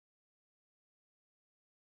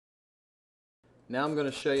Now I'm going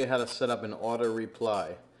to show you how to set up an auto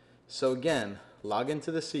reply. So again, log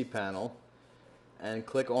into the cPanel and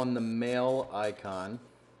click on the mail icon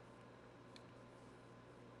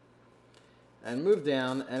and move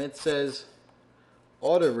down, and it says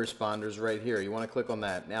autoresponders right here. You want to click on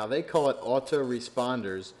that. Now they call it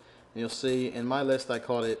autoresponders, and you'll see in my list I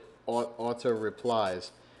called it auto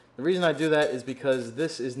replies. The reason I do that is because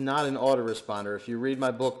this is not an autoresponder. If you read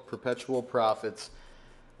my book Perpetual Profits,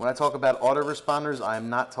 when I talk about autoresponders, I am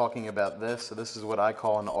not talking about this. So this is what I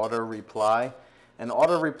call an auto reply. An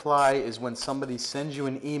auto reply is when somebody sends you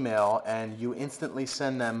an email and you instantly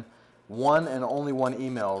send them one and only one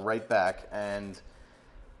email right back. And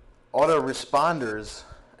autoresponders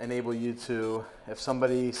enable you to, if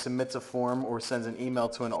somebody submits a form or sends an email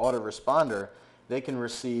to an autoresponder, they can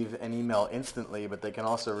receive an email instantly, but they can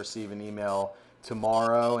also receive an email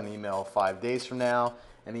tomorrow, an email 5 days from now,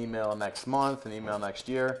 an email next month, an email next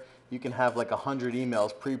year. You can have like 100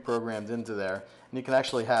 emails pre-programmed into there, and you can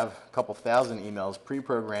actually have a couple thousand emails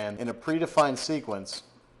pre-programmed in a predefined sequence.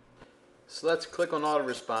 So let's click on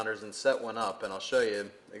autoresponders and set one up, and I'll show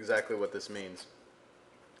you exactly what this means.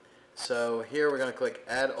 So here we're going to click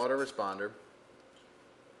Add Autoresponder,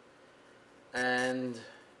 and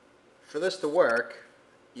for this to work,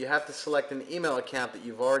 you have to select an email account that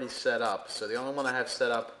you've already set up. So the only one I have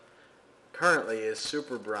set up currently is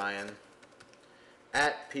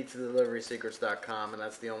superbrian@pizzadeliverysecrets.com, and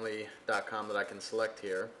that's the only .com that I can select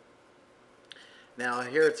here. Now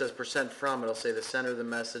here it says %from. It'll say the sender of the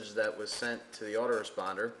message that was sent to the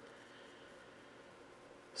autoresponder.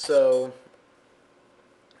 So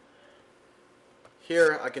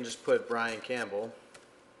here I can just put Brian Campbell,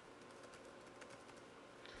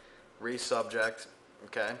 resubject,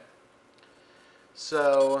 okay?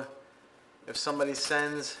 So if somebody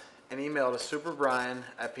sends an email to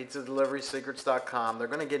superbrian@pizzadeliverysecrets.com, they're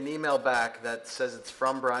going to get an email back that says it's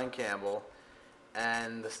from Brian Campbell,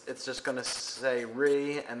 and it's just going to say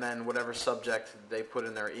and then whatever subject they put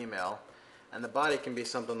in their email. And the body can be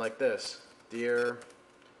something like this: Dear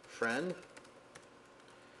friend,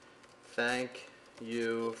 thank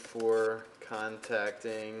you for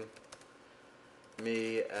contacting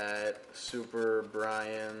me at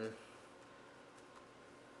superbrian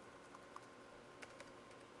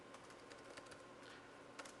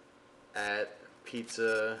at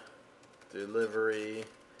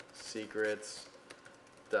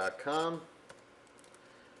pizzadeliverysecrets.com.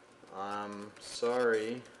 I'm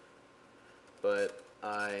sorry, but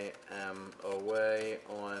I am away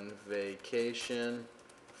on vacation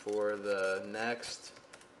for the next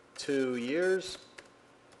 2 years.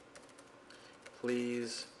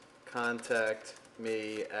 Please contact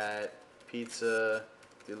me at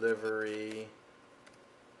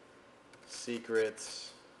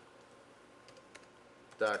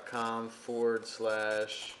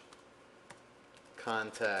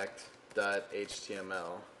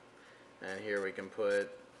And here we can put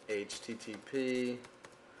http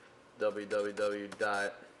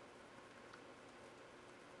www.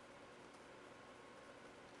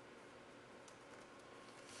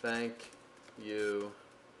 Thank you,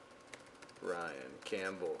 Brian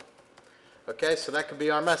Campbell. Okay, so that could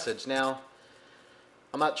be our message. Now,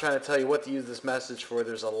 I'm not trying to tell you what to use this message for.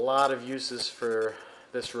 There's a lot of uses for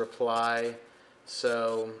this reply.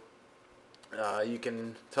 So you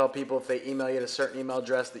can tell people if they email you at a certain email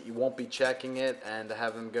address that you won't be checking it, and to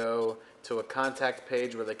have them go to a contact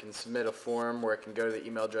page where they can submit a form where it can go to the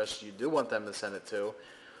email address you do want them to send it to.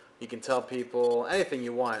 You can tell people anything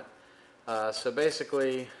you want. So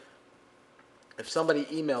basically, if somebody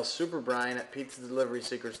emails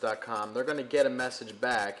superbrian@pizzadeliverysecrets.com, they're going to get a message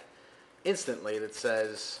back instantly that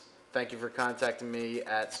says, thank you for contacting me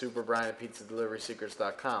at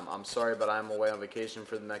superbrian@pizzadeliverysecrets.com. I'm sorry, but I'm away on vacation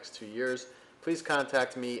for the next 2 years. Please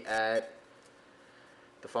contact me at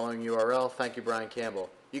the following URL. Thank you, Brian Campbell.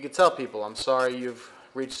 You can tell people, I'm sorry you've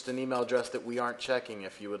reached an email address that we aren't checking.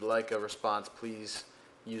 If you would like a response, please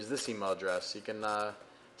use this email address. You can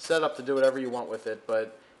set up to do whatever you want with it,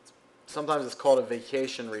 but sometimes it's called a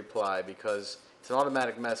vacation reply because it's an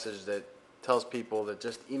automatic message that tells people that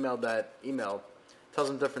just emailed that email, tells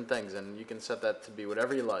them different things, and you can set that to be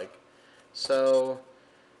whatever you like. So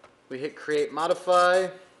we hit create modify,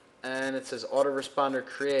 and it says autoresponder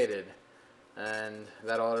created, and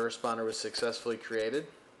that autoresponder was successfully created.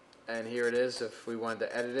 And here it is. If we wanted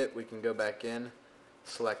to edit it, we can go back in,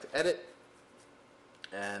 select edit,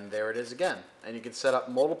 and there it is again. And you can set up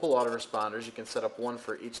multiple autoresponders. You can set up one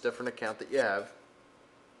for each different account that you have.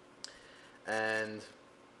 And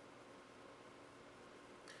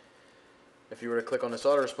if you were to click on this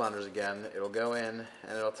autoresponders again, it'll go in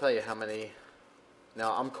and it'll tell you how many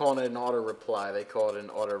Now I'm calling it an auto reply. They call it an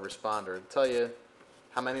auto responder to tell you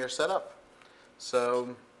how many are set up.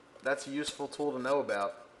 So that's a useful tool to know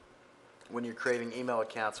about when you're creating email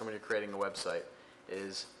accounts and when you're creating a website,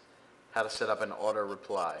 is how to set up an auto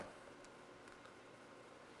reply.